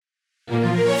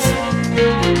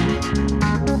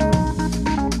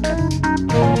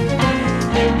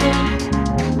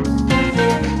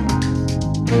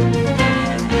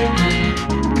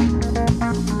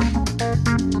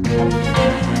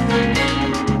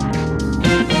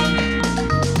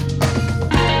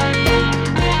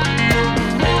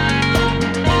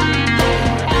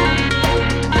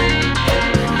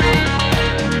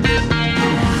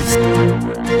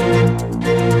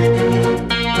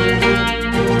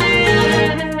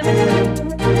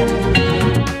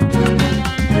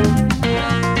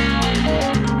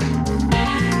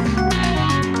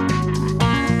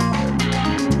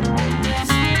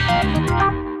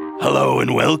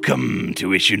Welcome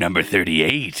to issue number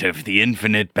 38 of The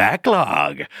Infinite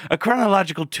Backlog, a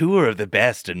chronological tour of the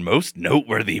best and most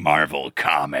noteworthy Marvel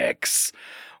comics.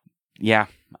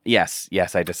 Yes,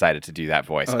 I decided to do that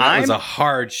voice. Oh, that was a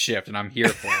hard shift, and I'm here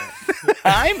for it.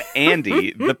 I'm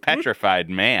Andy, the Petrified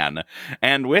Man,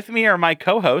 and with me are my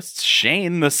co-hosts,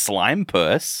 Shane, the Slime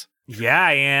Puss. Yeah,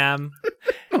 I am.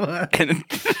 and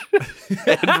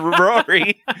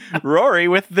Rory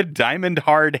with the diamond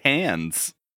hard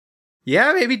hands.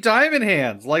 Yeah, maybe diamond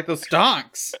hands, like the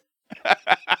stonks.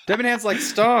 Diamond hands like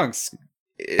stonks.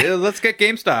 Let's get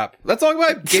GameStop. Let's talk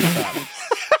about GameStop.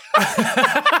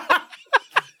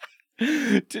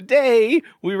 Today,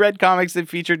 we read comics that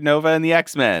featured Nova and the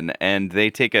X-Men, and they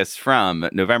take us from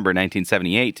November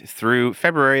 1978 through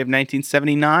February of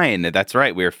 1979. That's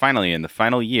right, we're finally in the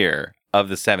final year of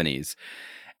the 70s.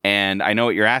 And I know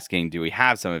what you're asking, do we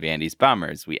have some of Andy's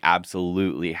bummers? We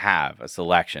absolutely have a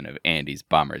selection of Andy's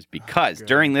bummers, because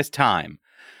during this time,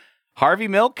 Harvey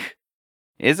Milk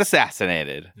is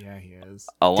assassinated. Yeah, he is.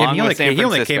 Along with San Francisco. He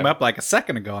only came up like a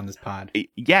second ago on this pod.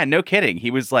 Yeah, no kidding. He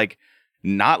was like,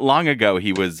 not long ago,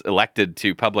 he was elected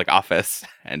to public office,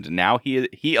 and now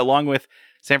he along with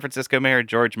San Francisco Mayor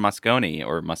George Moscone,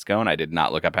 or Moscone, I did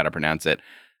not look up how to pronounce it,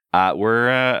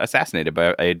 were assassinated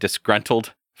by a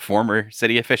disgruntled former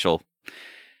city official.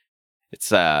 It's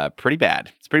pretty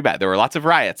bad. It's pretty bad. There were lots of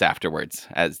riots afterwards,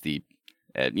 as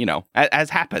as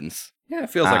happens. Yeah,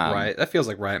 it feels like riot. That feels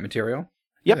like riot material.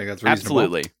 Yep, I think that's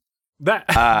reasonable.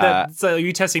 absolutely. So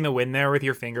you testing the wind there with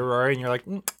your finger, Rory, and you're like,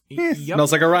 yep.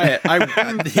 Smells like a riot.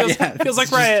 Feels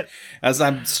like riot. As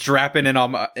I'm strapping in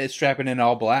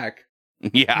all black.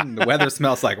 Yeah, the weather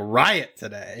smells like riot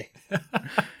today.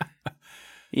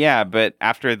 Yeah, but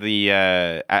after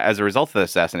as a result of the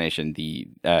assassination,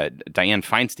 Dianne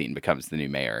Feinstein becomes the new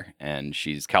mayor, and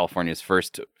she's California's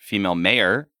first female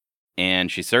mayor, and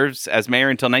she serves as mayor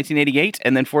until 1988,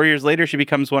 and then 4 years later, she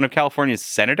becomes one of California's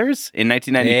senators in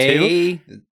 1992.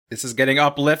 Hey, this is getting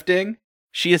uplifting.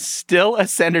 She is still a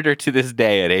senator to this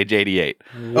day at age 88.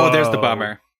 Whoa. Oh, there's the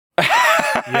bummer.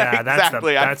 Yeah,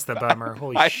 exactly. That's the bummer.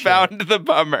 Holy I shit. found the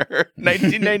bummer.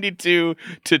 1992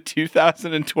 to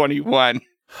 2021.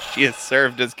 She has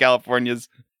served as California's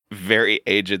very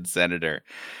aged senator.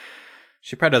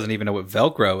 She probably doesn't even know what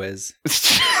Velcro is.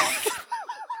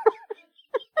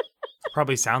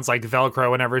 Probably sounds like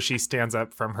Velcro whenever she stands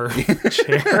up from her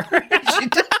chair.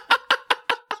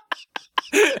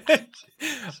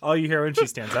 All you hear when she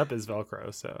stands up is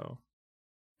Velcro, so.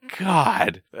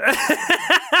 God.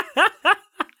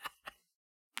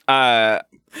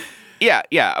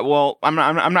 Yeah. Well,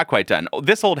 I'm not quite done.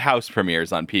 This Old House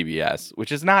premieres on PBS,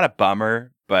 which is not a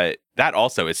bummer, but that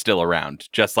also is still around,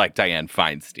 just like Dianne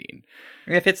Feinstein.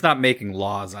 If it's not making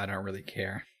laws, I don't really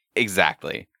care.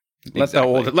 Exactly. Let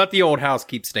the old house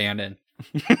keep standing.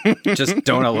 Just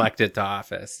don't elect it to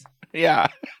office. Yeah.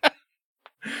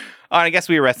 I guess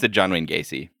we arrested John Wayne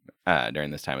Gacy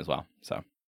during this time as well. So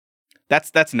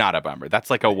that's not a bummer. That's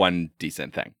like a one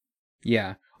decent thing.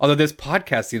 Yeah. Although this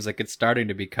podcast seems like it's starting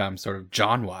to become sort of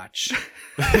John Watch.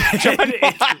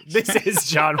 This is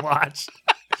John Watch.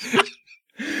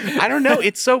 I don't know.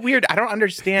 It's so weird. I don't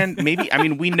understand. Maybe,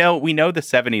 we know the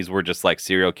 70s were just like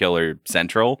serial killer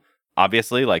central,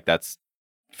 obviously, like that's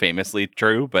famously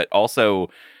true, but also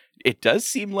it does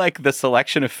seem like the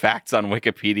selection of facts on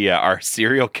Wikipedia are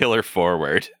serial killer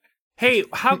forward. Hey,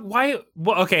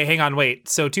 okay, hang on, wait.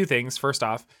 So two things. First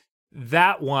off,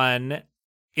 that one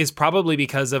is probably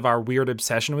because of our weird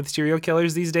obsession with serial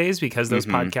killers these days, because those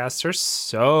podcasts are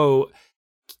so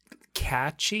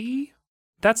catchy.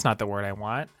 That's not the word I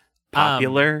want.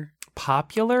 Popular,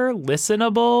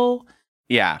 listenable.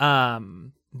 Yeah.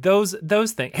 Those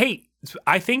things. Hey,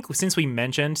 I think since we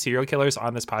mentioned serial killers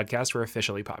on this podcast, we're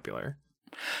officially popular.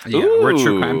 Yeah, we're a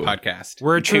true crime podcast.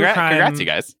 We're a true crime. Congrats, you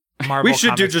guys. We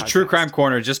should do just True Crime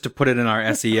Corner just to put it in our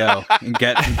SEO and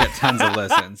get tons of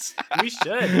listens. We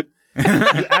should. We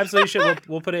absolutely should.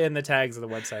 We'll put it in the tags of the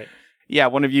website. Yeah,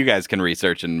 one of you guys can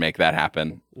research and make that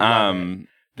happen.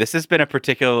 This has been a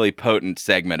particularly potent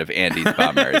segment of Andy's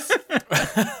Bummers.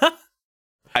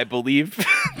 I believe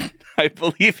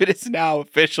it is now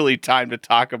officially time to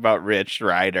talk about Rich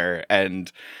Rider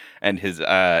and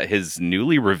his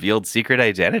newly revealed secret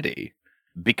identity.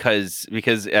 Because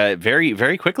very,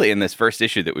 very quickly in this first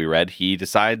issue that we read, he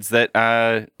decides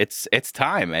that it's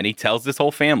time, and he tells his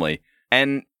whole family.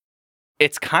 And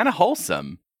it's kind of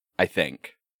wholesome, I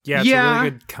think. Yeah, it's a really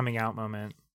good coming out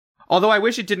moment. Although I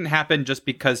wish it didn't happen just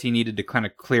because he needed to kind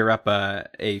of clear up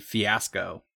a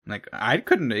fiasco. Like, it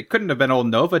couldn't have been old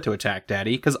Nova to attack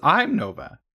Daddy, because I'm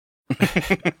Nova.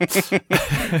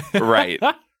 Right.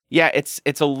 Yeah, it's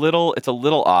a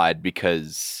little odd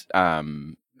because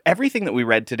everything that we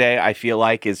read today, I feel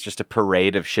like, is just a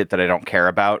parade of shit that I don't care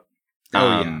about.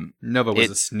 Yeah. Nova was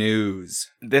a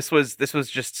snooze. This was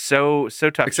just so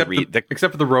tough to read.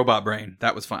 Except for the robot brain.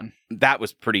 That was fun. That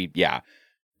was pretty, yeah.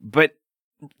 But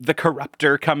the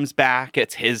Corruptor comes back.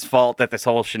 It's his fault that this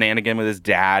whole shenanigan with his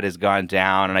dad has gone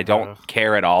down, and I don't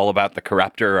care at all about the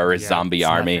Corruptor or his zombie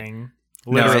army. Nothing.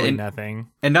 Literally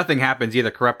nothing. And nothing happens either.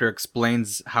 Corruptor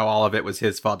explains how all of it was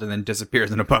his fault and then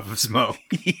disappears in a puff of smoke.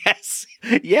 Yes.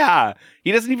 Yeah.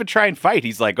 He doesn't even try and fight.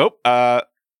 He's like,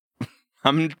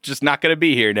 I'm just not going to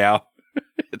be here now.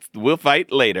 We'll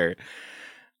fight later.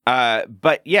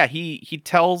 But yeah, he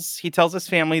tells his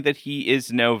family that he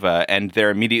is Nova, and they're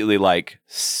immediately like,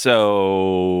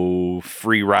 so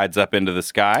free rides up into the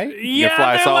sky? You Yeah,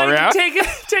 fly us all around? Take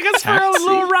us for a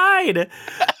little ride.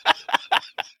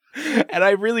 And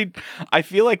I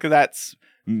feel like that's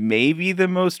maybe the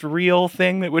most real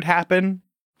thing that would happen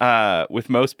with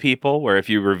most people, where if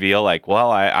you reveal like,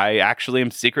 well, I actually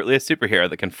am secretly a superhero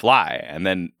that can fly. And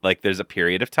then like there's a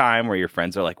period of time where your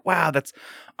friends are like, wow, it's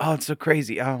so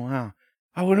crazy. Oh, wow.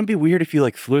 Oh, wouldn't it be weird if you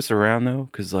like flew us around though?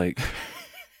 Because like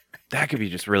that could be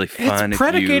just really fun. It's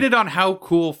predicated on how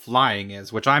cool flying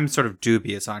is, which I'm sort of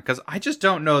dubious on, because I just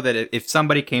don't know that if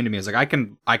somebody came to me and was like,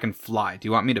 I can fly. Do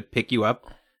you want me to pick you up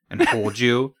and hold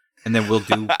you, and then we'll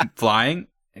do flying?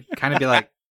 It'd kind of be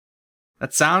like,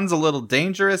 that sounds a little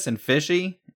dangerous and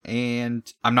fishy,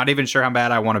 and I'm not even sure how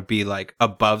bad I want to be like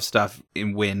above stuff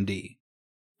in windy.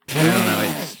 I don't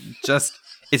know.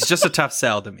 It's just a tough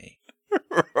sell to me.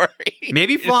 Right.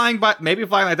 Maybe flying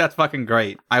like that's fucking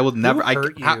great. I will never. Who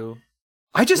hurt you?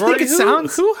 I just Rory, think it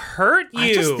sounds. Who hurt you?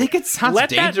 I just think it sounds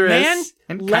dangerous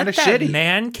and kind of shitty. Let that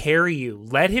man carry you.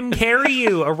 Let him carry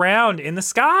you around in the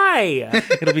sky.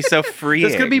 It'll be so freeing.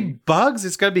 There's gonna be bugs.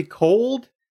 It's gonna be cold.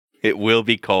 It will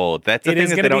be cold. That's the thing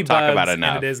that they don't talk about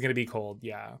enough. And it is going to be cold.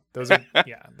 Yeah. Those are,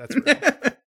 yeah, that's real.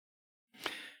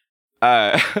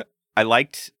 I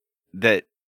liked that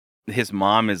his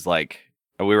mom is like,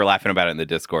 we were laughing about it in the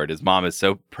Discord. His mom is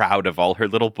so proud of all her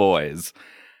little boys.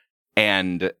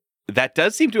 And that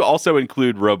does seem to also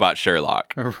include Robot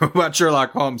Sherlock. Robot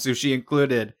Sherlock Holmes, who she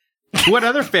included. What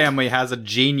other family has a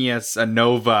genius, a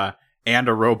Nova, and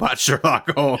a Robot Sherlock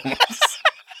Holmes?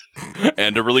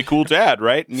 And a really cool dad,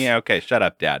 right? Yeah, okay, shut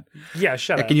up, Dad. Yeah,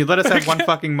 shut up. Can you let us have one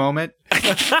fucking moment?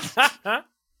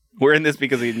 We're in this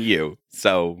because of you,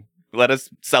 so let us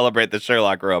celebrate the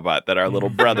Sherlock robot that our little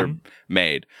brother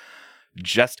made.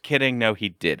 Just kidding, no, he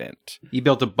didn't. He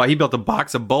built a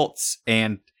box of bolts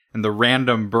and the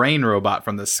random brain robot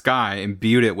from the sky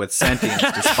imbued it with sentience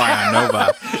to spy on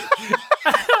Nova.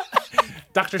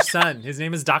 Dr. Sun. His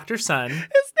name is Dr. Sun. His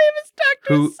name is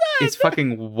Dr. Who Sun. is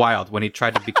fucking wild when he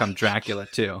tried to become Dracula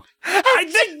too.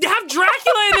 They have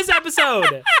Dracula in this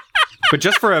episode. But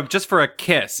just for a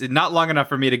kiss, not long enough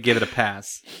for me to give it a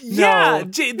pass. Yeah,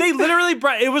 they literally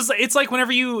brought it's like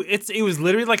whenever it was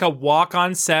literally like a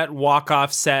walk-on set,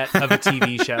 walk-off set of a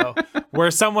TV show where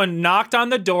someone knocked on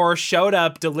the door, showed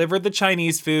up, delivered the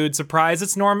Chinese food, surprise,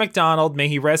 it's Norm Macdonald, may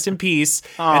he rest in peace,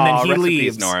 and then he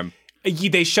leaves. Norm.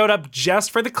 They showed up just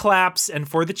for the claps and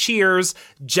for the cheers,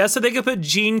 just so they could put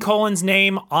Gene Colan's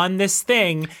name on this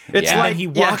thing. It's and like then he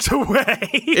walked away.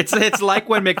 It's like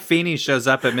when McFeeney shows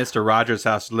up at Mr. Rogers'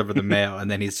 house to deliver the mail,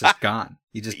 and then he's just gone.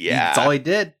 That's all he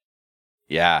did.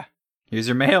 Yeah. Here's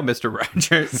your mail, Mr.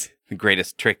 Rogers. The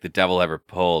greatest trick the devil ever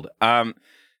pulled.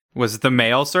 Was it the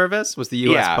mail service? Was the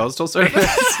U.S. Postal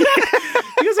Service?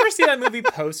 You guys ever see that movie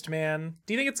Postman?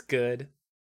 Do you think it's good?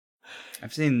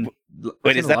 I've seen.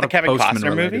 Wait, is that the Kevin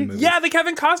Costner movie? Movies. Yeah, the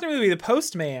Kevin Costner movie, The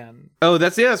Postman. Oh,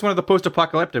 that's one of the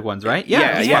post-apocalyptic ones, right?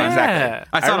 Yeah, exactly.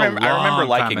 I remember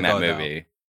liking that movie.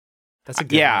 That's a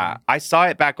good one. I saw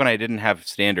it back when I didn't have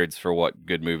standards for what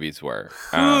good movies were.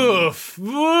 Oof.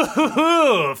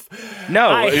 No,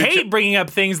 I hate bringing up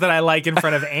things that I like in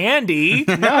front of Andy.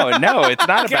 No, it's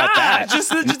not about that.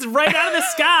 Just right out of the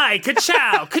sky.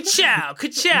 Ka-chow, ka-chow,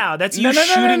 ka-chow. That's you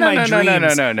shooting my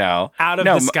dreams no. out of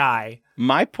the sky.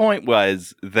 My point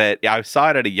was that I saw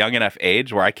it at a young enough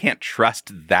age where I can't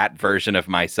trust that version of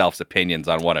myself's opinions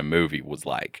on what a movie was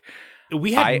like.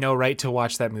 We had no right to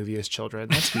watch that movie as children.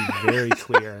 Let's be very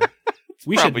clear.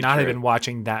 We should not have been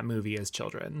watching that movie as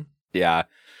children. Yeah.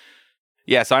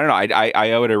 Yeah, so I don't know.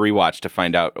 I owe it a rewatch to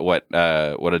find out what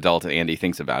adult Andy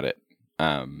thinks about it.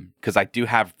 Because I do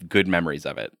have good memories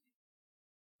of it.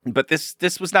 But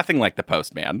this was nothing like The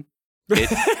Postman.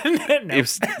 It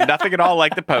was nothing at all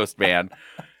like The Postman.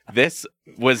 This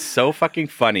was so fucking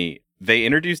funny. They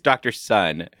introduced Dr.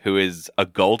 Sun, who is a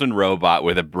golden robot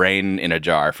with a brain in a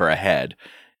jar for a head.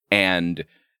 And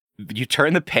you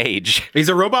turn the page. He's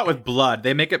a robot with blood.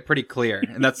 They make it pretty clear.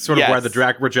 And that's sort of where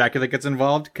where Dracula gets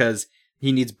involved, because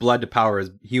he needs blood to power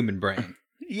his human brain.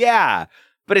 Yeah.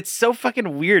 But it's so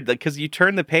fucking weird, because you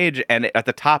turn the page and at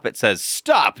the top it says,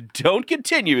 "Stop, don't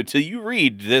continue until you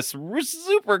read this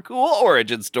super cool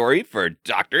origin story for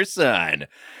Dr. Sun."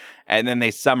 And then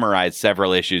they summarize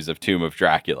several issues of Tomb of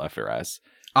Dracula for us.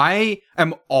 I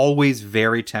am always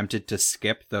very tempted to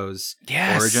skip those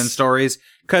origin stories,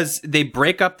 because they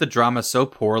break up the drama so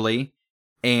poorly,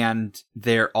 and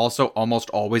they're also almost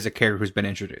always a character who's been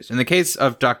introduced. In the case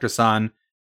of Dr. Sun,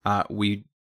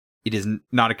 it is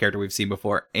not a character we've seen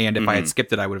before, and if I had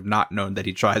skipped it, I would have not known that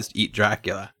he tries to eat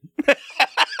Dracula.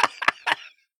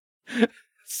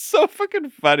 So fucking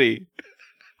funny.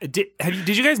 Did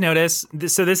you guys notice?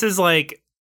 So this is like,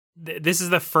 this is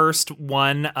the first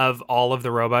one of all of the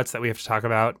robots that we have to talk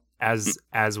about as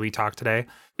we talk today.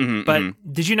 But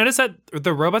did you notice that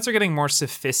the robots are getting more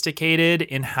sophisticated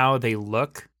in how they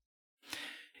look?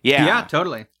 Yeah,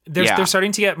 totally. They're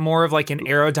starting to get more of like an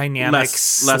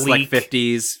aerodynamic, less like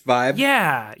 50s vibe.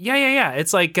 Yeah.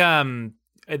 It's like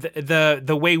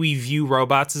the way we view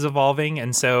robots is evolving,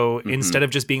 and so instead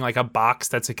of just being like a box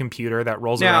that's a computer that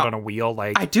rolls around on a wheel,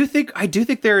 like I do think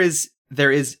there is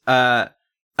a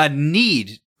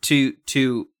need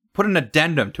to put an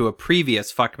addendum to a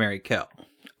previous Fuck, Marry, Kill.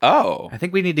 Oh, I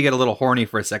think we need to get a little horny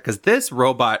for a sec, because this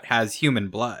robot has human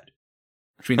blood,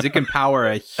 which means it can power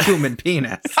a human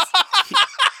penis.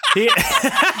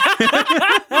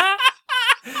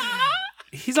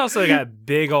 He's also got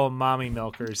big old mommy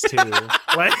milkers too.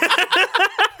 Like,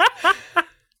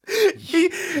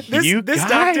 this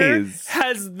doctor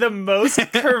has the most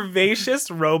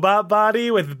curvaceous robot body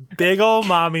with big old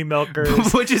mommy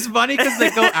milkers, which is funny because they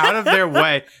go out of their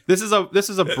way. This is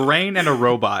a brain and a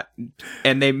robot,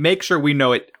 and they make sure we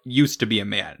know it used to be a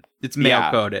man. It's male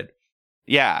coded.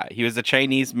 Yeah, he was a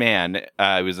Chinese man.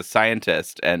 He was a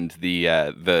scientist, and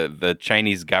the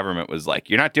Chinese government was like,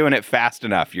 "You're not doing it fast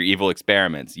enough. Your evil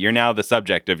experiments. You're now the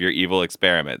subject of your evil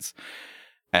experiments."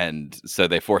 And so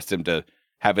they forced him to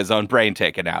have his own brain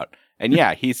taken out. And yeah,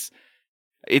 I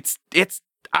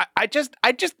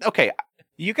just okay.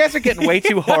 You guys are getting way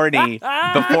too horny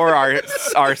before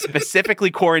our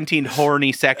specifically quarantined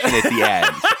horny section at the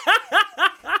end.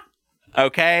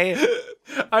 Okay.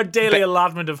 Our daily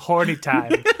allotment of horny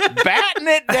time. Batten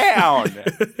it down.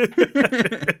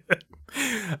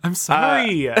 I'm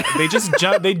sorry. They just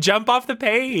jump off the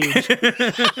page.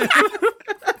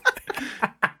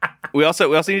 We also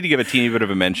need to give a teeny bit of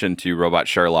a mention to Robot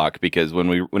Sherlock, because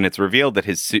when it's revealed that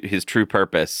his true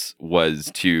purpose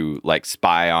was to like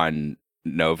spy on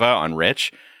Nova, on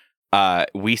Rich,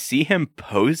 we see him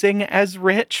posing as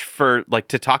Rich for like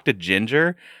to talk to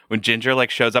Ginger when Ginger like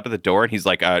shows up at the door, and he's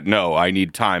like, "No, I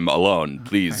need time alone.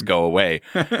 Please go away."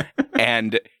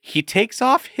 And he takes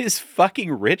off his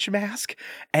fucking Rich mask,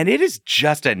 and it is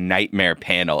just a nightmare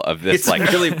panel of this. It's like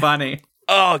really funny.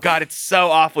 Oh God, it's so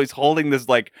awful. He's holding this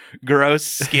like gross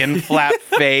skin flap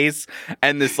face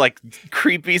and this like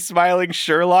creepy smiling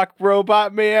Sherlock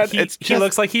robot man. He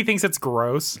looks like he thinks it's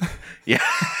gross. Yeah.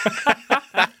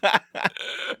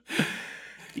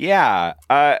 Yeah.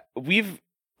 We've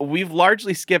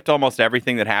largely skipped almost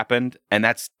everything that happened, and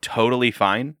that's totally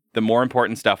fine. The more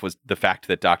important stuff was the fact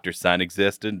that Dr. Sun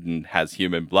existed and has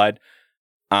human blood.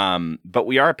 But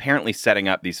we are apparently setting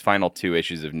up these final 2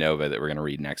 issues of Nova that we're going to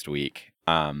read next week.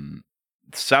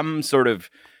 Some sort of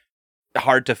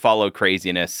hard to follow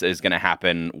craziness is going to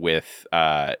happen with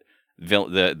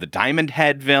the Diamond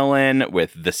Head villain,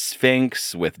 with the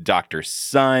Sphinx, with Dr.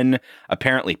 Sun.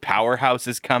 Apparently Powerhouse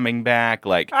is coming back.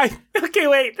 Like, okay,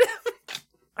 wait.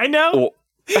 I know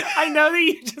that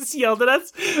you just yelled at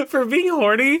us for being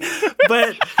horny,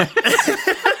 but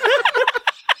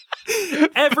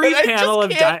every panel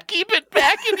of keep it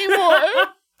back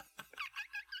anymore.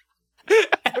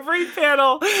 Every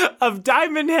panel of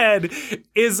Diamond Head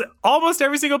almost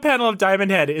every single panel of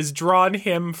Diamond Head is drawn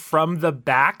him from the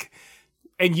back,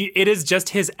 and it is just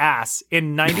his ass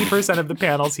in 90% of the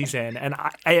panels he's in, and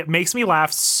it makes me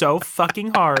laugh so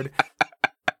fucking hard.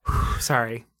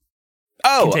 Sorry.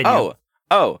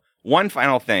 Oh. One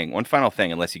final thing.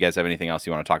 Unless you guys have anything else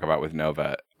you want to talk about with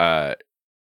Nova.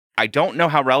 I don't know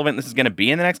how relevant this is going to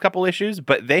be in the next couple issues,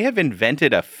 but they have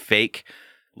invented a fake,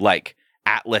 like,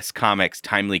 Atlas Comics,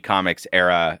 Timely Comics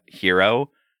era hero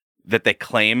that they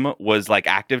claim was, like,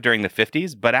 active during the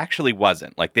 50s, but actually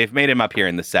wasn't. Like, they've made him up here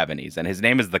in the 70s, and his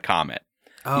name is the Comet.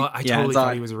 Oh, I totally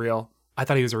thought he was real. I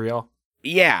thought he was real.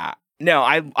 Yeah. No,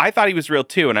 I thought he was real,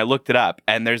 too, and I looked it up,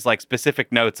 and there's, like,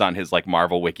 specific notes on his, like,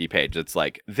 Marvel wiki page. It's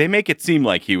like, they make it seem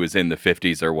like he was in the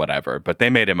 50s or whatever, but they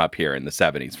made him up here in the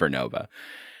 70s for Nova.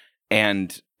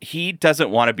 And he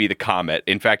doesn't want to be the Comet.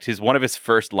 In fact, one of his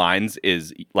first lines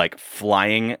is like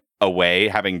flying away,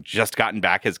 having just gotten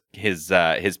back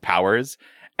his powers,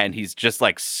 and he's just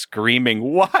like screaming,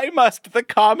 "Why must the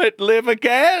Comet live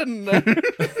again?"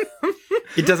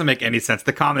 It doesn't make any sense.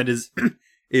 The Comet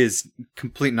is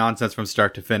complete nonsense from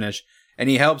start to finish, and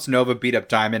he helps Nova beat up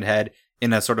Diamond Head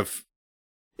in a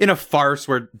farce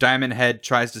where Diamond Head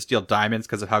tries to steal diamonds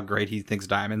because of how great he thinks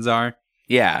diamonds are.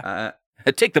 Yeah.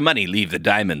 Take the money, leave the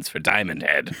diamonds for Diamond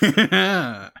Head.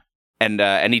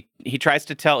 and he tries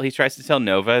to tell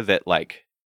Nova that, like,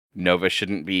 Nova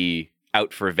shouldn't be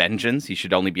out for vengeance. He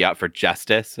should only be out for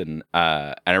justice. And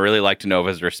I really liked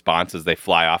Nova's response as they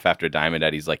fly off after Diamond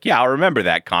Head. He's like, "Yeah, I'll remember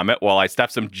that, Comet, while I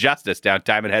stuff some justice down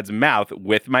Diamond Head's mouth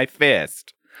with my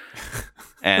fist."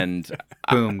 And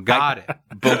boom, got it.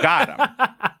 Boom, got him.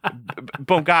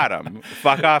 Boom, got him.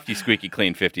 Fuck off, you squeaky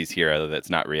clean 50s hero that's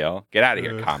not real. Get out of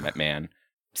here, Comet Man.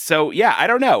 So yeah, I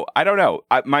don't know.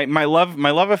 My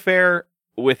love affair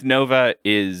with Nova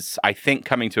is, I think,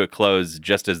 coming to a close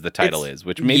just as the title is,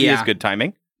 which maybe is good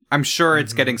timing. I'm sure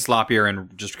it's getting sloppier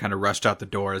and just kind of rushed out the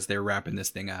door as they're wrapping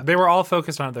this thing up. They were all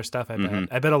focused on other stuff, I bet.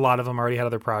 Mm-hmm. I bet a lot of them already had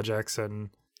other projects.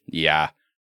 And yeah.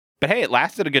 But hey, it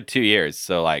lasted a good 2 years,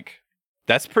 so, like,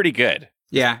 that's pretty good.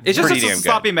 Yeah, it's just a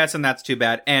sloppy mess, and that's too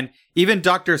bad. And even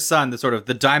Dr. Sun,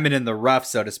 the diamond in the rough,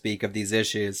 so to speak, of these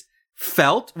issues,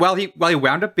 felt, while he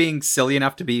wound up being silly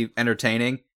enough to be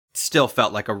entertaining, still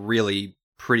felt like a really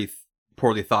pretty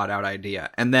poorly thought out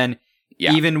idea. And then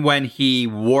even when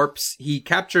he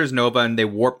captures Nova and they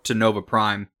warp to Nova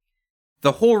Prime,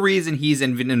 the whole reason he's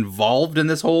involved in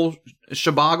this whole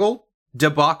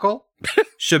debacle,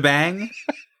 shebang,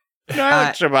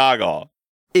 Shabagle,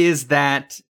 is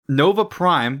that Nova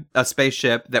Prime, a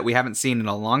spaceship that we haven't seen in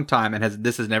a long time and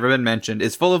this has never been mentioned,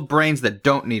 is full of brains that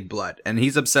don't need blood, and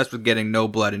he's obsessed with getting no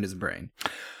blood in his brain.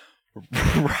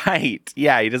 Right.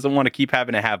 Yeah, he doesn't want to keep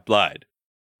having to have blood.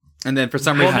 And then for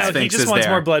some reason, Sphinx he just wants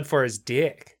more blood for his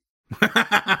dick.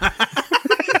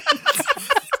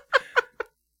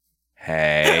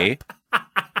 Hey.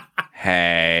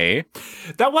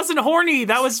 That wasn't horny.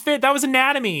 That was fit. That was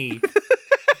anatomy.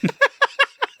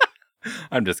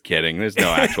 I'm just kidding. There's no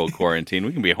actual quarantine.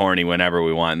 We can be horny whenever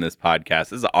we want in this podcast.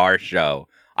 This is our show.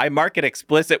 I mark it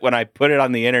explicit when I put it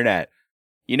on the internet.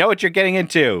 You know what you're getting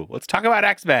into. Let's talk about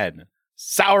X-Men.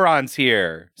 Sauron's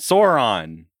here.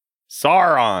 Sauron,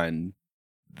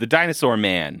 the dinosaur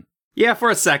man. Yeah, for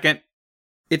a second.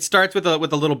 It starts with a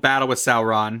little battle with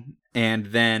Sauron, and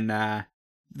then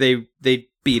they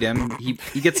beat him.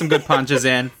 He gets some good punches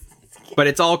in, but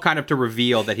it's all kind of to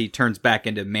reveal that he turns back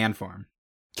into man form.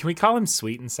 Can we call him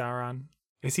Sweet and Sauron?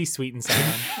 Is he Sweet and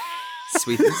Sauron?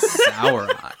 Sweet and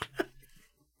Sauron.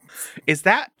 Is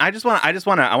that? I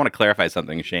want to clarify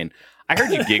something, Shane. I heard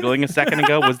you giggling a second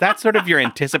ago. Was that sort of your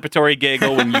anticipatory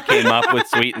giggle when you came up with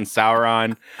Sweet and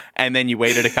Sauron, and then you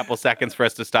waited a couple seconds for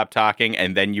us to stop talking,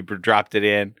 and then you dropped it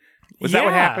in? Was that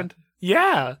what happened?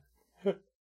 Yeah.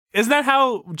 Isn't that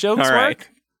how jokes work?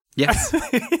 Yes.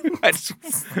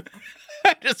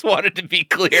 I just wanted to be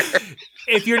clear.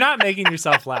 If you're not making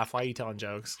yourself laugh, why are you telling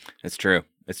jokes? It's true.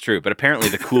 But apparently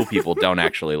the cool people don't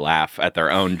actually laugh at their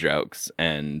own jokes,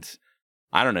 and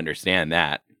I don't understand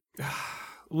that.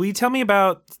 Will you tell me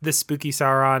about the spooky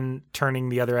Sauron turning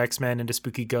the other X-Men into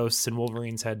spooky ghosts in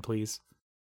Wolverine's head, please?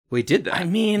 Well, he did that. I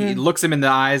mean, he looks him in the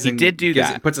eyes and did do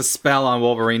that. Puts a spell on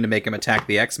Wolverine to make him attack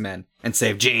the X-Men and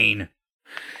save Jean.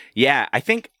 Yeah, I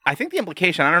think the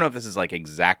implication, I don't know if this is like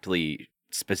exactly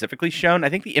specifically shown. I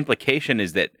think the implication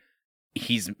is that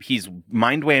he's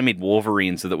mind-whammied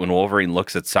Wolverine so that when Wolverine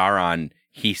looks at Sauron,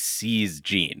 he sees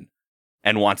Jean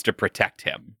and wants to protect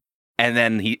him. And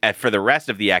then for the rest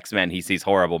of the X-Men, he sees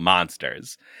horrible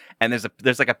monsters. And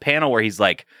there's like a panel where he's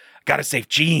like, "Gotta save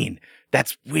Jean.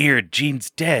 That's weird.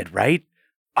 Jean's dead, right?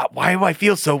 Why do I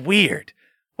feel so weird?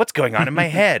 What's going on in my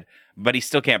head?" But he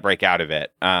still can't break out of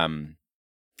it. And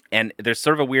and there's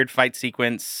sort of a weird fight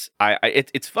sequence.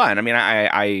 It's fun. I mean,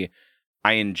 I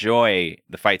enjoy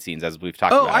the fight scenes, as we've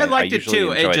talked about. I liked it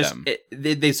too. Enjoy It just them.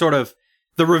 they sort of,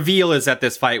 the reveal is that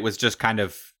this fight was just kind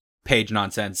of page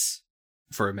nonsense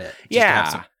for a minute. Just to have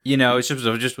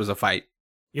some, it just was a fight.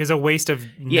 It was a waste of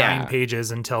 9 pages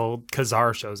until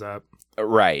Khazar shows up.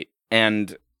 Right.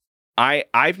 And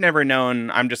I've never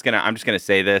known, I'm just gonna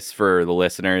say this for the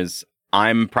listeners.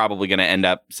 I'm probably gonna end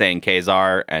up saying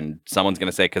Khazar, and someone's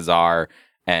gonna say Khazar,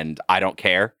 and I don't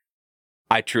care.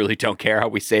 I truly don't care how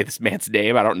we say this man's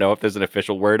name. I don't know if there's an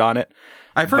official word on it.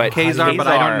 I've heard Khazar, but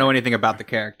I don't know anything about the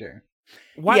character.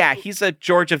 What? Yeah, he's a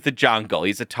George of the Jungle.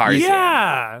 He's a Tarzan.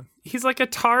 Yeah, he's like a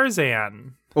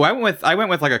Tarzan. Oh, I went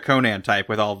with like a Conan type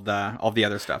with all the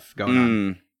other stuff going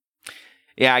on.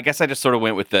 Yeah, I guess I just sort of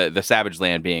went with the Savage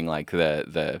Land being like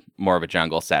the more of a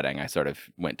jungle setting. I sort of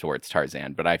went towards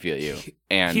Tarzan, but I feel you.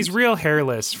 And he's real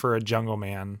hairless for a jungle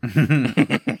man.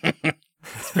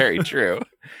 It's very true.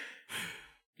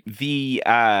 The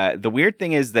weird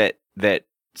thing is that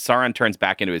Sauron turns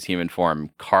back into his human form,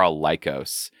 Karl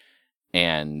Lykos,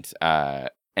 and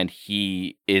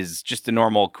he is just a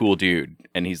normal cool dude,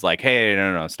 and he's like, "Hey,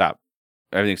 no, stop,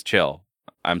 everything's chill.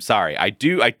 I'm sorry. I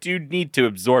do need to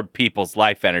absorb people's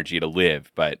life energy to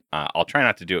live, but I'll try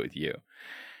not to do it with you."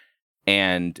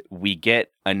 And we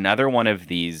get another one of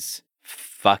these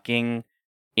fucking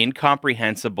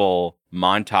incomprehensible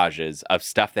montages of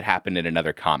stuff that happened in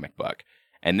another comic book.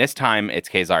 And this time it's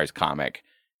Khazar's comic.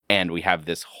 And we have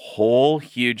this whole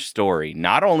huge story,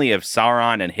 not only of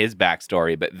Sauron and his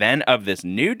backstory, but then of this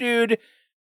new dude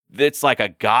that's like a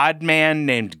god man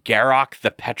named Garok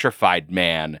the Petrified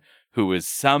Man, who was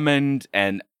summoned.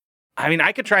 And I mean,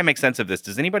 I could try and make sense of this.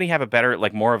 Does anybody have a better,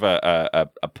 like more of a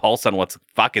pulse on what the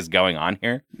fuck is going on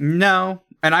here? No.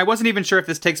 And I wasn't even sure if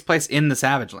this takes place in the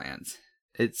Savage Lands.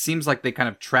 It seems like they kind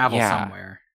of travel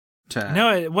somewhere.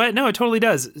 No, it totally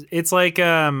does. It's like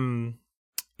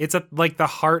it's like the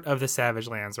heart of the Savage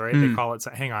Lands, right? They call it.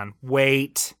 Hang on,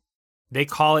 wait. They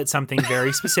call it something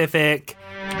very specific.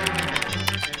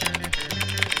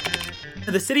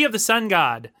 The City of the Sun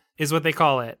God is what they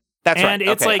call it. That's and right.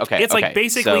 It's like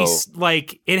basically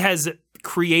like it has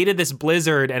created this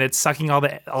blizzard and it's sucking all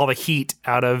the heat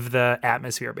out of the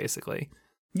atmosphere, basically.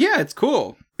 Yeah, it's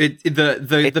cool.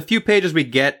 The few pages we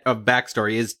get of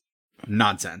backstory is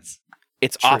nonsense.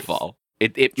 It's awful.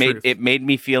 It made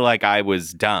me feel like I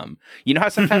was dumb. You know how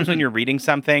sometimes when you're reading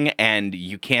something and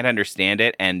you can't understand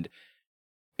it, and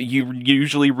you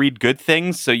usually read good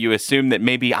things, so you assume that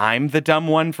maybe I'm the dumb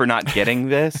one for not getting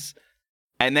this?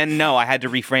 And then no, I had to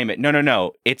reframe it.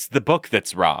 No. It's the book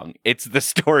that's wrong. It's the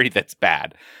story that's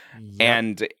bad. Yep.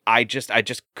 And I just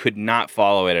could not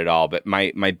follow it at all. But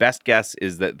my best guess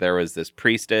is that there was this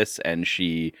priestess and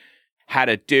she had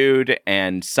a dude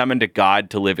and summoned a god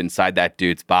to live inside that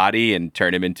dude's body and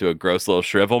turn him into a gross little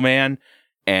shrivel man.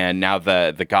 And now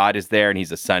the god is there and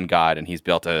he's a sun god and he's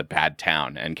built a bad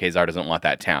town. And Khazar doesn't want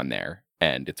that town there.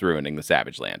 And it's ruining the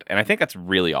Savage Land. And I think that's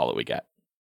really all that we get.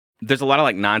 There's a lot of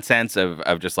like nonsense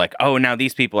of just like, oh, now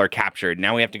these people are captured.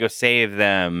 Now we have to go save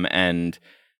them. And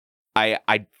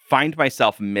I find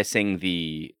myself missing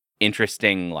the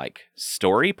interesting like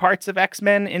story parts of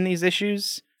X-Men in these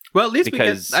issues. Well, at least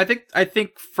because I think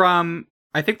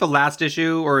the last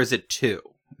issue, or is it 2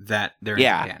 that they're in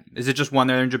Japan? Is it just one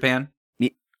they're in Japan?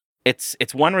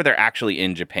 It's one where they're actually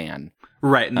in Japan.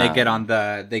 Right, and they get on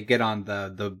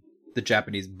the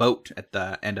Japanese boat at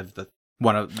the end of the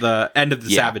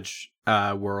Savage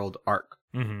World arc.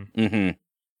 Mm-hmm. Mm-hmm.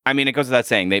 I mean, it goes without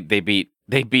saying they beat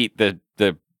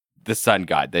the sun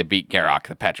god. They beat Garok,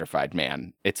 the Petrified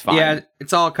Man. It's fine. Yeah,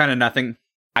 it's all kind of nothing.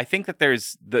 I think that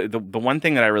there's the one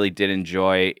thing that I really did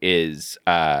enjoy is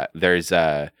there's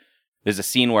a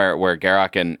scene where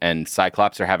Garok and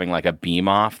Cyclops are having like a beam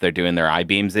off. They're doing their eye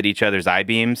beams at each other's eye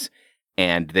beams,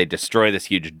 and they destroy this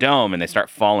huge dome, and they start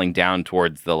falling down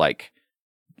towards the like,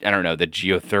 I don't know, the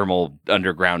geothermal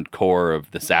underground core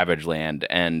of the Savage Land.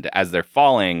 And as they're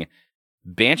falling,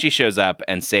 Banshee shows up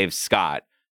and saves Scott,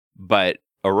 but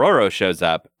Aurora shows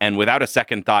up, and without a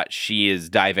second thought, she is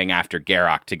diving after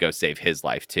Garok to go save his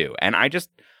life too. And I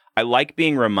like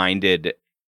being reminded.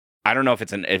 I don't know if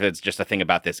it's just a thing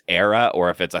about this era or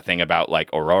if it's a thing about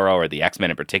like Aurora or the X-Men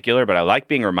in particular, but I like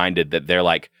being reminded that they're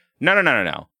like,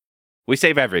 no. We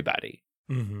save everybody.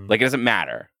 Mm-hmm. Like, it doesn't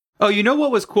matter. Oh, you know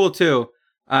what was cool too?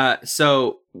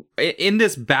 So in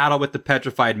this battle with the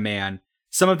Petrified Man,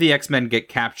 some of the X-Men get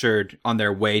captured on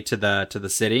their way to the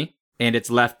city, and it's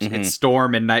left. Mm-hmm. It's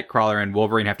Storm and Nightcrawler and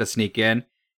Wolverine have to sneak in,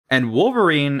 and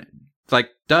Wolverine like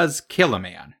does kill a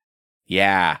man.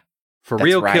 Yeah, for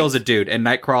real, right. Kills a dude, and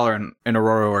Nightcrawler and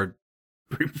Aurora are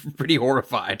pretty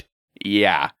horrified.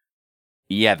 Yeah.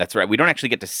 Yeah, that's right. We don't actually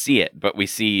get to see it, but we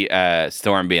see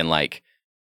Storm being like,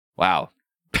 wow,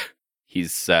 he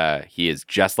is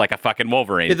just like a fucking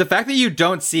Wolverine. Yeah, the fact that you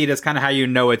don't see it is kind of how you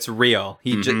know it's real.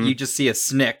 You just see a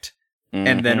snikt,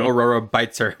 and then Aurora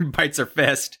bites her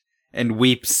fist and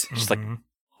weeps. Just like,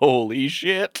 holy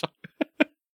shit.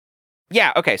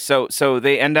 Yeah, okay, so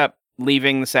they end up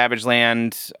leaving the Savage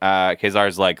Land.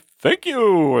 Kazar's like, thank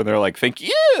you, and they're like, thank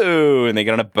you, and they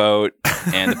get on a boat,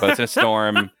 and the boat's in a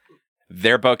storm.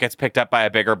 Their boat gets picked up by a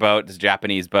bigger boat, this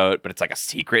Japanese boat, but it's like a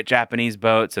secret Japanese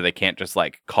boat, so they can't just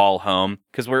like call home.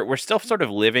 Because we're still sort of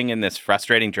living in this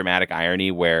frustrating dramatic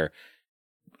irony where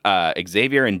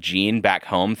Xavier and Jean back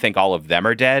home think all of them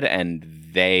are dead, and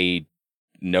they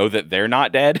know that they're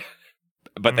not dead,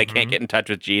 but they can't get in touch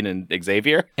with Jean and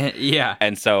Xavier. Yeah.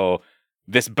 And so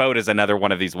this boat is another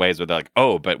one of these ways where they're like,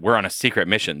 oh, but we're on a secret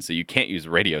mission, so you can't use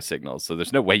radio signals, so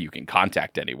there's no way you can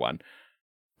contact anyone.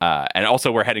 And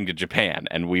also, we're heading to Japan,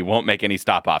 and we won't make any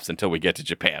stop-offs until we get to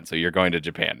Japan. So you're going to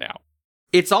Japan now.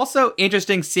 It's also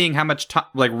interesting seeing how much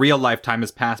real life time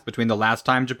has passed between the last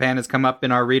time Japan has come up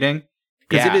in our reading,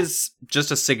 because it is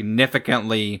just a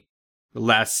significantly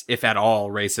less, if at all,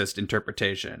 racist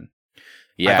interpretation.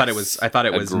 Yes, I thought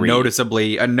it was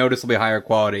noticeably higher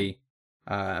quality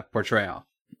portrayal.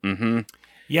 Mm-hmm.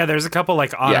 Yeah, there's a couple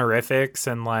like honorifics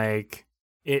and like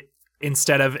it.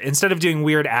 Instead of doing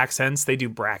weird accents, they do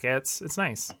brackets. It's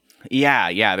nice.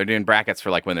 Yeah, they're doing brackets for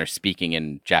like when they're speaking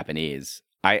in Japanese.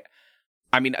 I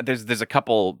mean, there's a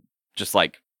couple just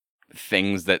like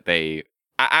things that they.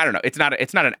 I don't know. It's not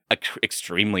an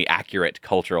extremely accurate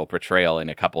cultural portrayal in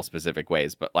a couple specific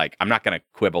ways, but like I'm not going to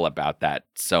quibble about that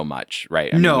so much,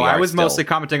 right? I was mostly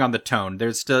commenting on the tone.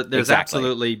 There's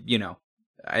absolutely,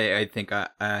 I think a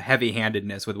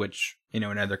heavy-handedness with which in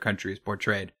other countries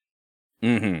portrayed.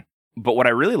 Mm-hmm. But what I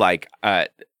really like,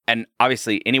 and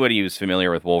obviously anybody who's familiar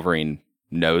with Wolverine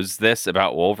knows this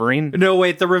about Wolverine. No,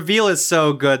 wait, the reveal is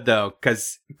so good though,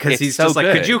 because he's so just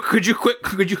like, could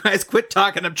you guys quit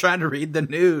talking? I'm trying to read the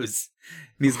news.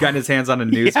 And he's got his hands on a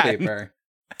newspaper,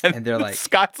 and they're like,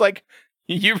 Scott's like,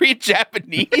 you read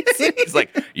Japanese? He's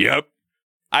like, yep,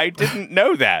 I didn't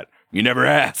know that. You never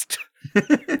asked. And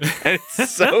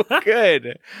it's so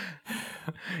good.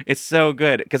 It's so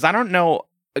good because I don't know.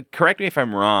 Correct me if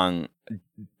I'm wrong.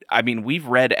 I mean, we've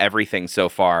read everything so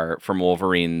far from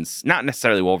Wolverine's, not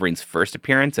necessarily Wolverine's first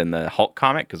appearance in the Hulk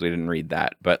comic, because we didn't read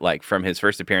that, but like from his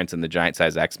first appearance in the Giant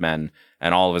Size X-Men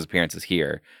and all of his appearances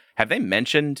here. Have they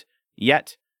mentioned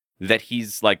yet that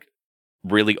he's like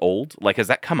really old? Like, has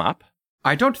that come up?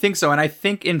 I don't think so. And I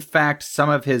think, in fact, some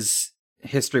of his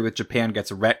history with Japan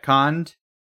gets retconned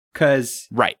because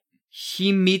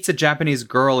he meets a Japanese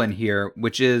girl in here,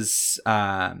 which is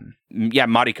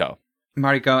Mariko,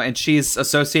 and she's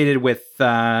associated with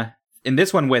in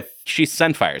this one with she's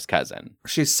Sunfire's cousin.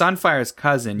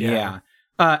 Yeah.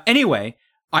 Anyway,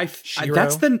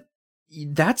 that's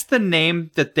the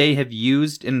name that they have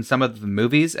used in some of the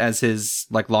movies as his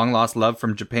like long lost love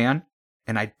from Japan,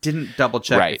 and I didn't double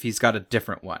check if he's got a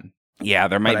different one. Yeah,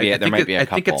 there might be a couple. I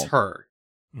think it's her.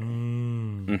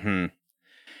 Mm-hmm.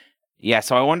 Yeah,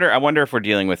 so I wonder if we're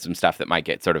dealing with some stuff that might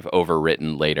get sort of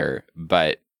overwritten later,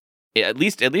 but at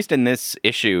least in this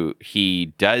issue, he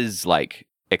does like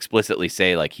explicitly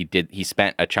say like he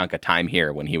spent a chunk of time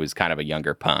here when he was kind of a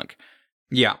younger punk.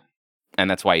 Yeah. And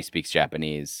that's why he speaks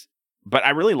Japanese. But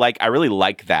I really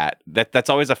like that. That's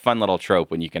always a fun little trope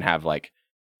when you can have like,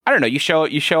 I don't know, you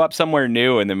show up somewhere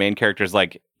new and the main character's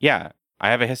like, yeah,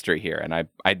 I have a history here and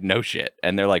I know shit.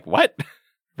 And they're like, what?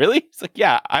 Really? It's like,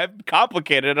 yeah, I'm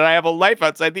complicated and I have a life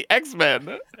outside the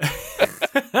X-Men.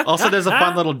 Also, there's a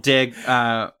fun little dig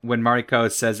when Mariko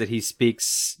says that he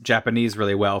speaks Japanese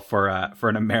really well for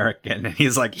an American, and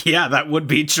he's like, "Yeah, that would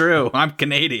be true. I'm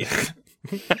Canadian.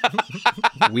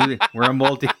 we're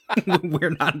not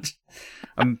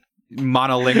a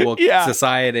monolingual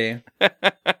society."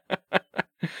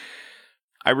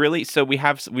 So we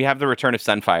have the return of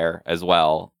Sunfire as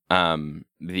well.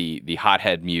 The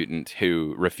hothead mutant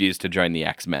who refused to join the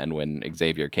X-Men when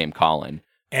Xavier came calling.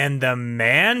 And the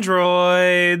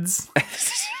mandroids.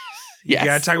 Yes, you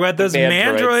gotta talk about those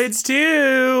mandroids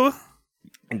too.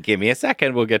 Give me a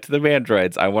second. We'll get to the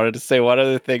mandroids. I wanted to say one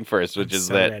other thing first, which is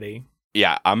that ready.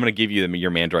 Yeah, I'm gonna give you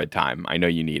your mandroid time. I know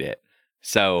you need it.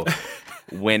 So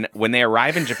when they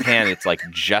arrive in Japan, it's like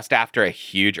just after a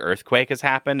huge earthquake has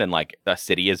happened and like the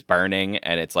city is burning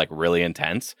and it's like really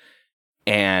intense.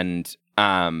 And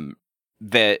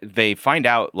they find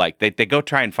out like they go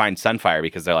try and find Sunfire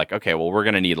because they're like, okay, well, we're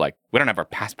gonna need like, we don't have our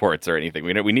passports or anything.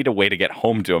 We need a way to get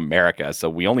home to America. So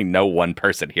we only know one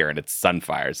person here and it's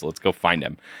Sunfire. So let's go find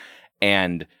him.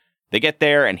 And they get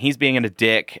there, and he's being a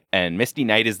dick, and Misty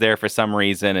Knight is there for some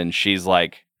reason, and she's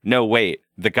like, no, wait,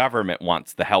 the government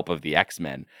wants the help of the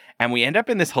X-Men. And we end up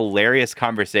in this hilarious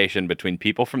conversation between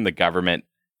people from the government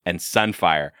and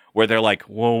Sunfire, where they're like,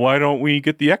 well, why don't we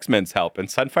get the X-Men's help? And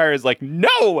Sunfire is like,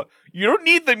 no, you don't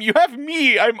need them. You have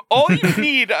me. I'm all you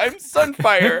need. I'm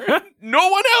Sunfire. No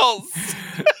one else.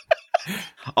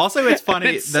 Also, it's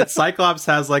funny that Cyclops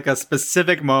has like a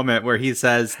specific moment where he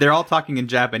says, they're all talking in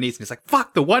Japanese, and he's like,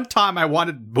 fuck, the one time I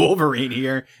wanted Wolverine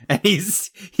here, and he's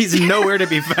nowhere to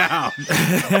be found.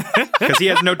 Because he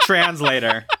has no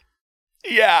translator.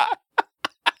 Yeah.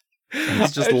 And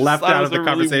he's just left out of the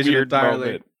conversation really entirely.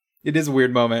 Moment. It is a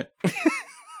weird moment.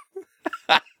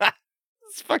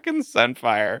 It's fucking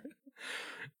Sunfire.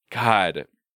 God.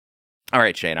 All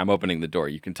right, Shane, I'm opening the door.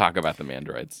 You can talk about the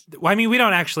Mandroids. Well, I mean, we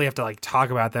don't actually have to like talk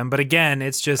about them, but again,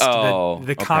 it's just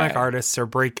the comic artists are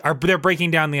they're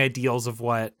breaking down the ideals of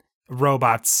what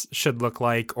robots should look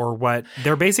like, or what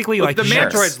they're basically like. The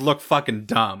Mandroids look fucking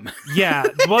dumb. Yeah,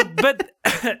 well, but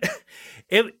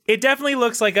it definitely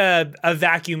looks like a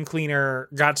vacuum cleaner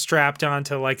got strapped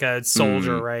onto like a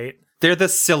soldier, right? They're the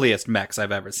silliest mechs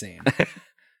I've ever seen.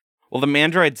 Well, the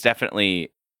Mandroids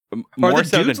definitely. More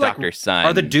so than Dr. Sun.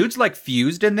 Are the dudes like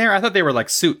fused in there? I thought they were like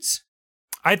suits.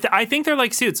 I think they're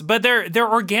like suits, but they're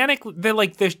organic.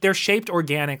 They're shaped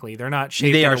organically. They're not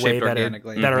shaped in a way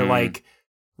that are like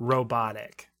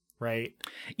robotic, right?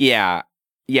 Yeah.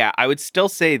 Yeah, I would still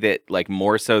say that like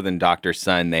more so than Dr.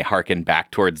 Sun, they harken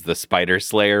back towards the Spider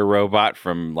Slayer robot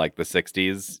from like the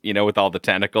 60s, you know, with all the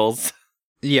tentacles.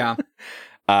 Yeah.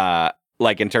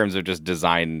 Like in terms of just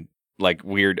design, like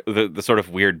weird, the sort of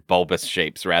weird bulbous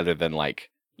shapes rather than like,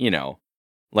 you know,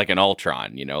 like an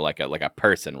Ultron, you know, like a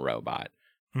person robot.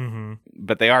 Mm-hmm.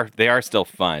 But they are still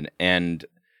fun, and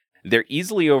they're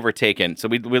easily overtaken. So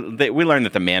we learn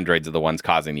that the Mandroids are the ones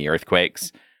causing the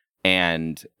earthquakes,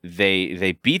 and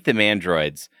they beat the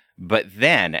Mandroids. But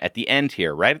then at the end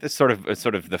here, right at the sort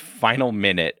of the final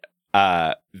minute,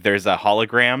 there's a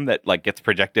hologram that like gets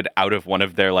projected out of one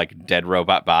of their like dead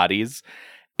robot bodies.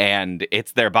 And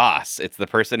it's their boss. It's the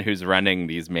person who's running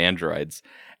these Mandroids.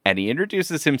 And he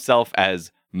introduces himself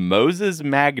as Moses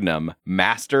Magnum,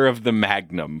 Master of the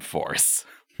Magnum Force.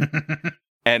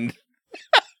 And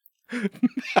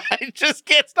I just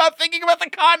can't stop thinking about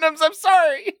the condoms. I'm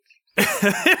sorry.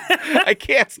 I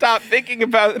can't stop thinking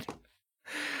about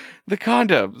the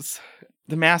condoms.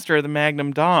 The Master of the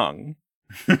Magnum Dong.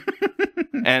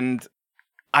 And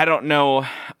I don't know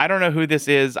who this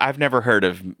is. I've never heard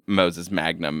of Moses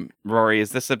Magnum. Rory,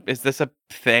 is this a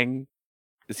thing?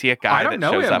 Is he a guy that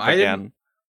shows up again?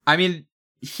 I mean,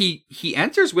 he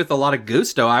enters with a lot of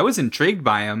gusto. I was intrigued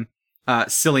by him.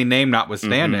 Silly name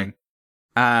notwithstanding.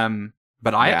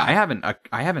 But I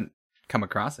haven't come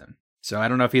across him. So I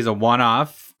don't know if he's a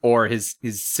one-off or his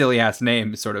silly ass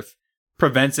name sort of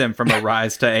prevents him from a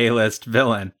rise to A-list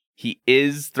villain. He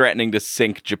is threatening to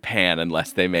sink Japan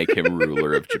unless they make him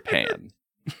ruler of Japan.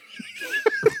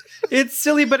 It's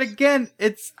silly, but again,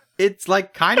 it's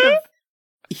like kind of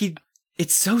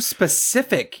it's so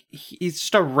specific. He's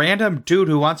just a random dude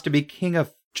who wants to be king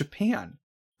of Japan.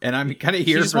 And I'm kind of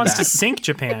here for that. He just wants to sink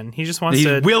Japan. He's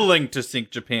willing to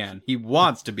sink Japan. He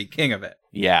wants to be king of it.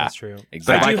 Yeah, that's true.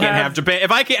 Exactly. If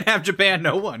I can't have Japan,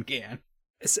 no one can.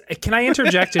 Can I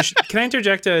interject?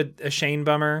 A Shane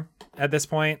bummer at this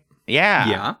point?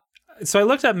 Yeah. So I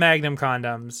looked up Magnum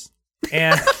condoms,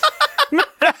 and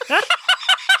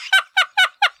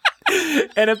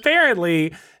and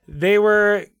apparently they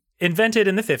were invented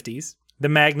in the 50s. The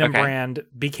Magnum brand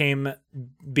became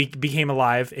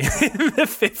alive in the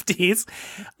 50s.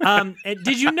 And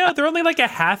did you know they're only like a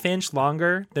half inch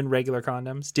longer than regular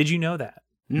condoms? Did you know that?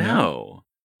 No.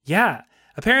 Yeah.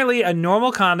 Apparently a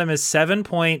normal condom is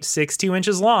 7.62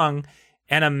 inches long,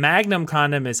 and a Magnum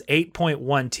condom is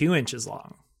 8.12 inches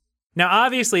long. Now,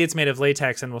 obviously, it's made of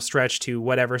latex and will stretch to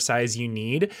whatever size you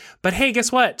need. But hey,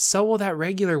 guess what? So will that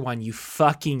regular one, you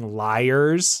fucking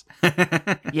liars.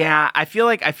 Yeah, I feel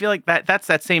like that's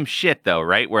that same shit though,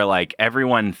 right? Where like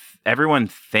everyone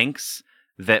thinks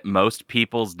that most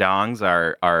people's dongs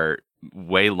are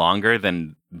way longer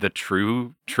than the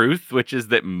true truth, which is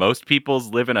that most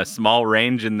people's live in a small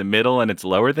range in the middle and it's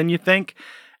lower than you think.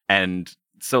 And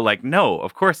so, like, no,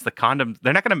 of course, the condoms,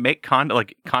 they're not going to make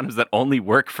condoms that only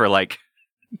work for, like,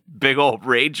 big old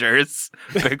ragers,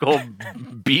 big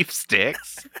old beef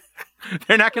sticks.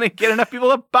 They're not going to get enough people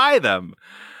to buy them.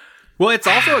 Well, it's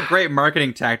also a great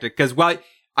marketing tactic because while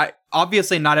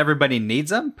obviously not everybody needs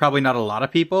them, probably not a lot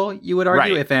of people, you would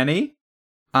argue, if any.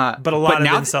 But a lot of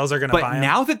themselves are going to buy them. But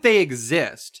now that they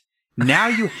exist, now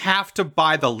you have to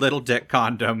buy the little dick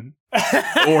condom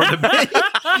or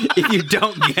if you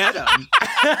don't get them,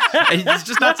 it's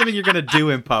just not something you're going to do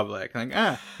in public. Like,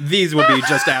 these will be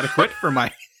just adequate for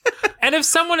my. And if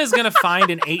someone is going to find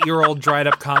an 8-year-old dried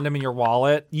up condom in your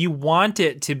wallet, you want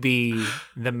it to be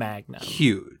the Magnum.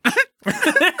 Huge.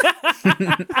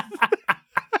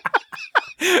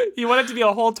 You want it to be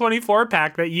a whole 24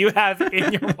 pack that you have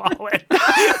in your wallet.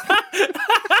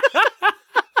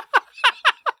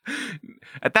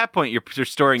 At that point, you're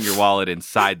storing your wallet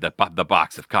inside the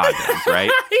box of condoms,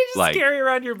 right? You just carry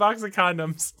around your box of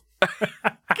condoms.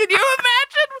 Can you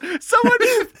imagine someone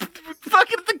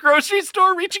fucking at the grocery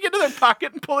store reaching into their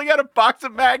pocket and pulling out a box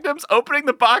of Magnums, opening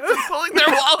the box and pulling their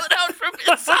wallet out from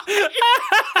inside?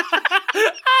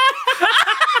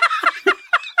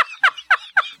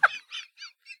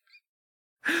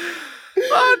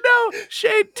 Oh no,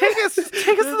 Shane, take us to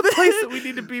the place that we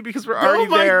need to be because we're already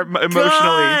there emotionally.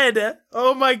 God.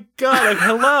 Oh my God.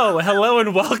 Hello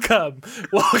and welcome.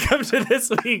 Welcome to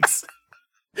this week's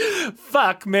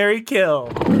Fuck, Marry, Kill,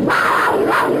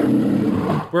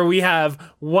 where we have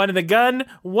one in the gun,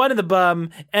 one in the bum,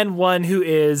 and one who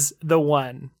is the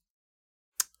one.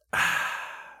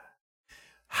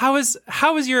 How's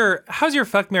your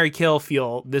Fuck, Marry, Kill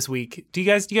feel this week? Do you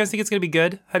guys think it's gonna be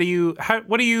good? You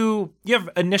have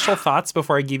initial thoughts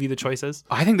before I give you the choices?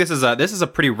 I think this is a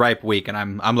pretty ripe week, and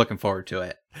I'm looking forward to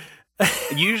it.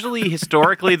 Usually,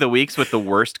 historically, the weeks with the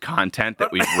worst content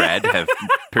that we've read have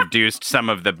produced some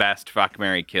of the best Fuck,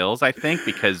 Marry, Kills, I think,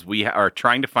 because we are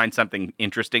trying to find something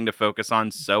interesting to focus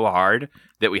on so hard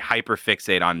that we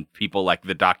hyperfixate on people like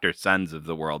the Dr. Sons of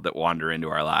the world that wander into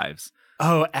our lives.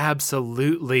 Oh,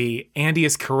 absolutely. Andy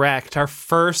is correct. Our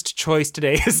first choice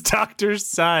today is Dr.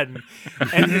 Son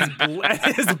and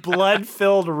his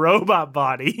blood-filled robot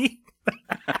body.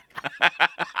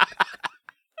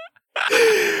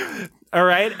 All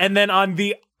right. And then on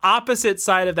the opposite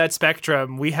side of that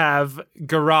spectrum, we have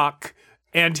Garak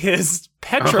and his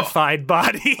petrified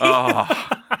body.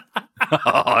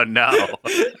 Oh, no.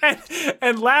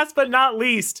 And last but not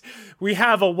least, we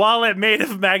have a wallet made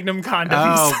of Magnum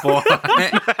condoms. Oh, boy.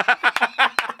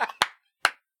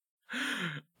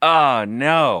 Oh,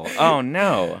 no. Oh,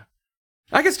 no.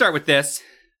 I can start with this.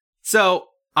 So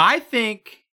I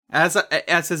think, as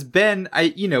has been,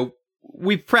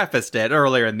 we prefaced it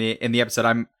earlier in the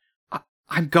episode.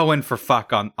 I'm going for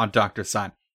fuck on Dr.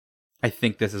 Son. I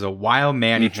think this is a wild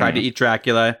man. He tried to eat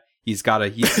Dracula. He's got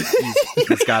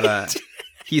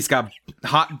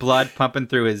hot blood pumping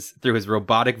through his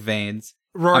robotic veins.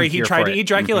 Rory, he tried to eat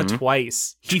Dracula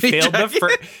twice. He failed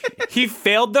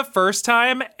the first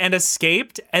time and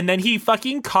escaped, and then he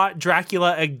fucking caught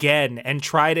Dracula again and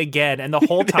tried again. And the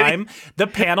whole time, the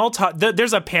panel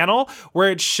there's a panel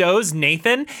where it shows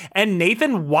Nathan, and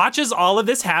Nathan watches all of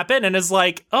this happen and is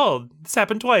like, "Oh, this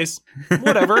happened twice.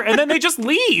 Whatever." And then they just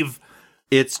leave.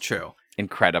 It's true.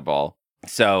 Incredible.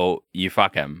 So you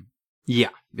fuck him. Yeah.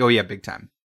 Oh yeah, big time.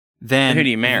 Then who do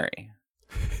you marry?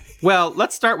 Well,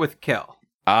 let's start with kill.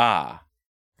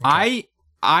 Okay.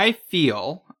 I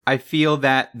feel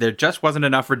that there just wasn't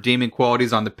enough redeeming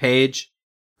qualities on the page,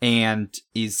 and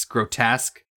he's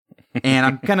grotesque, and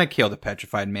I'm gonna kill the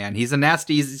petrified man. He's a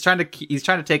nasty. He's trying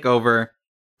to take over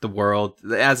the world,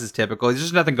 as is typical. There's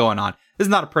just nothing going on. This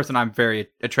is not a person I'm very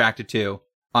attracted to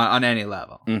on any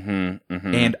level.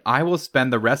 And I will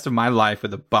spend the rest of my life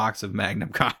with a box of Magnum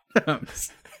condoms.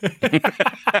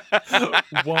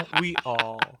 Won't we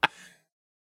all?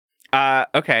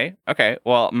 Okay.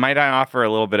 Well, might I offer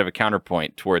a little bit of a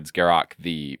counterpoint towards Garak,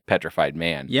 the petrified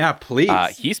man? Yeah,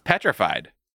 please. He's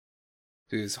petrified.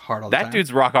 Dude's hard all the time. That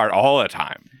dude's rock hard all the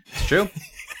time. It's true.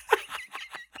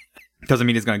 Doesn't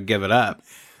mean he's going to give it up.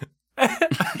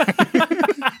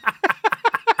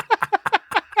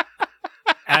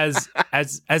 As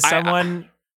someone,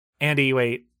 Andy,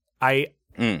 wait,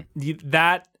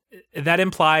 that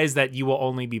implies that you will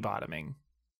only be bottoming.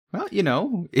 Well,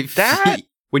 if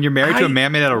when you're married to a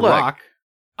man made out of rock.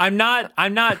 I'm not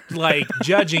like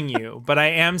judging you, but I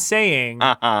am saying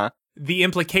the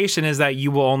implication is that you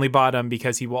will only bottom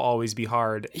because he will always be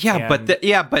hard. Yeah,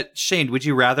 but Shane, would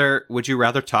you rather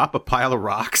top a pile of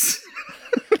rocks?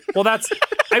 Well, that's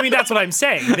what I'm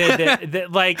saying.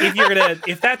 Like,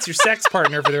 if that's your sex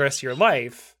partner for the rest of your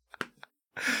life.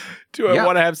 Do I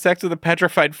want to have sex with a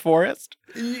petrified forest?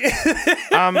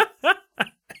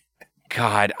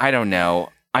 God, I don't know.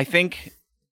 I think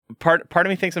part of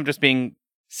me thinks I'm just being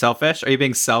selfish. Are you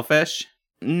being selfish?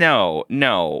 No.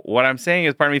 What I'm saying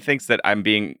is part of me thinks that I'm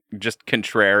being just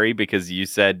contrary because you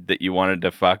said that you wanted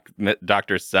to fuck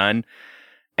Dr. Son,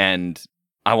 and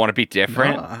I want to be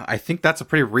different. No, I think that's a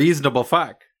pretty reasonable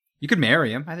fuck. You could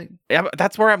marry him, I think. Yeah, but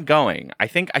that's where I'm going. I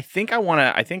think I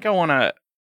wanna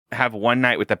have one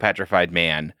night with the petrified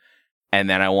man, and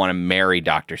then I want to marry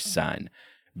Dr. Sun.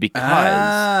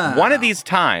 Because one of these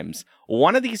times,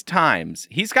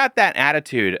 he's got that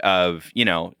attitude of,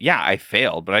 yeah, I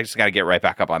failed, but I just got to get right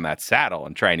back up on that saddle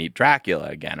and try and eat Dracula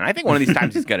again. And I think one of these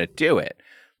times he's going to do it.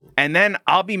 And then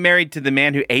I'll be married to the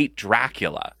man who ate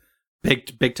Dracula.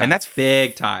 Big time. And that's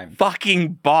big time.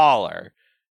 Fucking baller.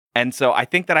 And so I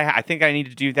think that I need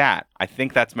to do that. I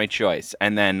think that's my choice.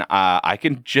 And then I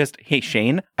can just, hey,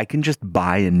 Shane, I can just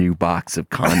buy a new box of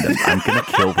condoms. I'm going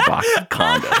to kill the box of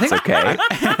condoms, okay?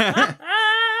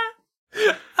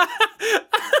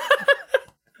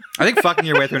 I think fucking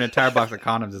your way through an entire box of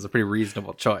condoms is a pretty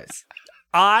reasonable choice.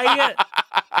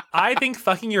 I think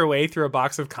fucking your way through a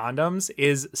box of condoms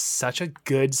is such a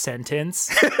good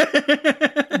sentence.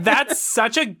 That's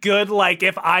such a good, like,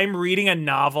 if I'm reading a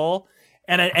novel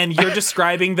and you're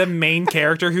describing the main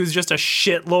character who's just a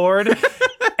shitlord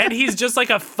and he's just like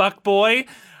a fuckboy.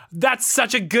 That's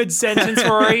such a good sentence,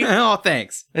 Rory. Oh,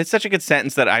 thanks. It's such a good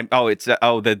sentence that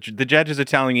the judges are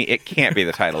telling me it can't be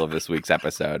the title of this week's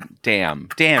episode. Damn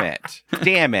it.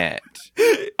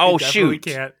 Oh, it shoot.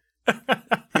 Can't.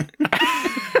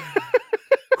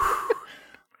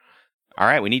 All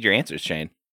right, we need your answers, Shane.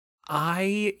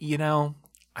 I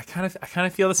kind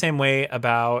of feel the same way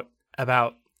about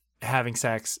having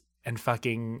sex and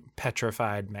fucking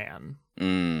petrified man.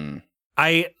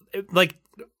 I like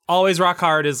always rock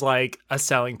hard is like a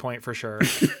selling point for sure.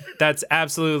 That's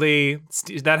absolutely,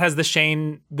 that has the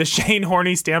Shane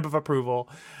horny stamp of approval.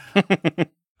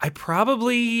 I'm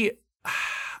probably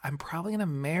gonna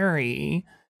marry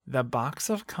the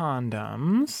box of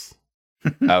condoms.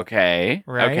 Okay.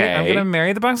 Right? Okay. I'm going to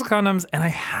marry the box of condoms, and I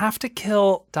have to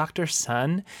kill Dr.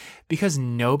 Sun because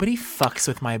nobody fucks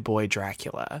with my boy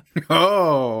Dracula.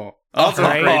 Oh. Also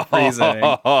right. Great reasoning.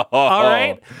 All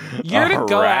right. You're to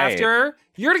go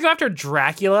after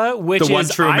Dracula, which the one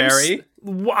is true Mary.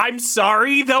 I'm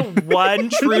sorry, the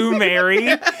one true Mary.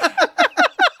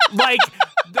 Like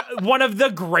one of the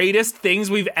greatest things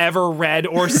we've ever read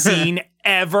or seen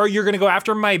ever. You're going to go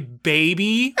after my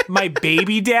baby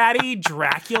daddy,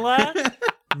 Dracula?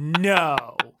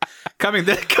 No. Coming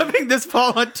this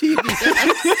fall on TV. My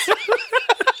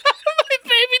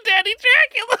baby daddy,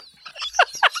 Dracula.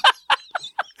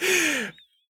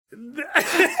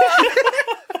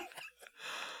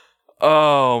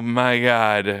 Oh, my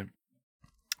God.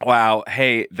 Wow.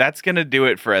 Hey, that's going to do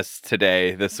it for us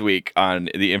today, this week on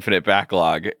The Infinite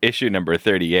Backlog, issue number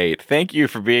 38. Thank you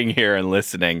for being here and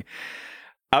listening.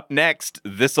 Up next,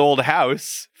 This Old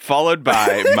House, followed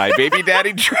by My Baby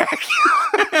Daddy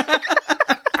Dracula.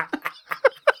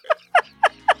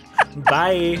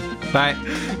 Bye. Bye.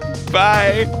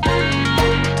 Bye.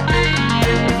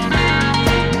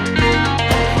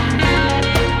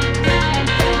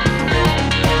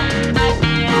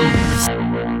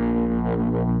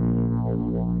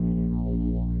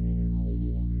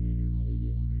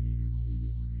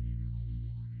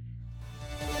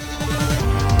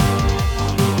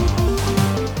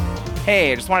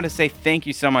 Hey, I just wanted to say thank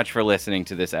you so much for listening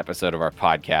to this episode of our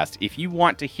podcast. If you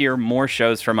want to hear more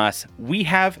shows from us, we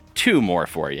have 2 more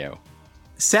for you.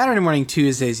 Saturday Morning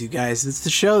Tuesdays, you guys. It's the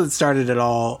show that started it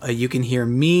all. You can hear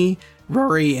me,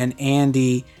 Rory, and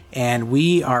Andy, and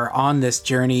we are on this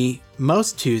journey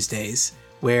most Tuesdays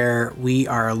where we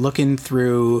are looking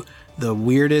through the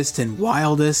weirdest and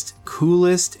wildest,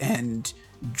 coolest and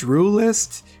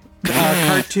droolest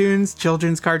cartoons,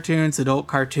 children's cartoons, adult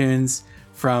cartoons,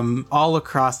 from all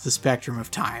across the spectrum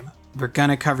of time. We're going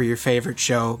to cover your favorite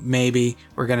show, maybe.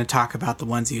 We're going to talk about the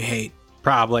ones you hate.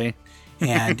 Probably.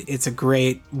 And it's a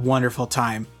great, wonderful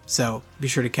time. So be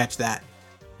sure to catch that.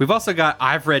 We've also got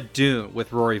I've Read Dune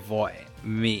with Rory Voy.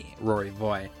 Me, Rory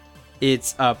Voy.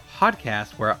 It's a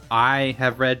podcast where I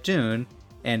have read Dune,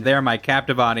 and they're my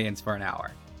captive audience for an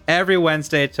hour. Every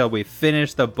Wednesday till we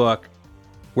finish the book,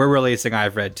 we're releasing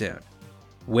I've Read Dune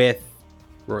with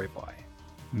Rory Voy.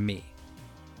 Me.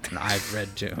 And I've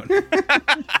Read Dune.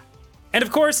 And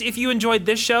of course, if you enjoyed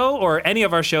this show or any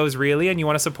of our shows really and you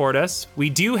want to support us,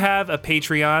 we do have a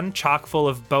Patreon chock full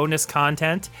of bonus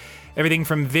content. Everything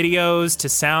from videos to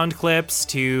sound clips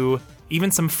to even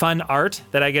some fun art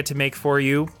that I get to make for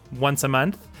you once a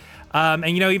month. And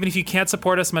even if you can't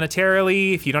support us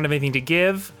monetarily, if you don't have anything to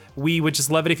give, we would just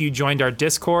love it if you joined our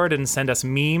Discord and send us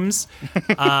memes.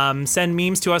 Send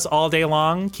memes to us all day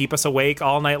long. Keep us awake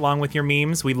all night long with your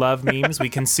memes. We love memes. We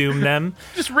consume them.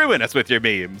 Just ruin us with your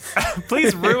memes.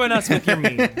 Please ruin us with your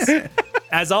memes.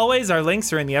 As always, our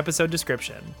links are in the episode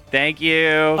description. Thank you.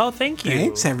 Oh, thank you.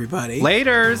 Thanks, everybody.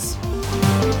 Laters.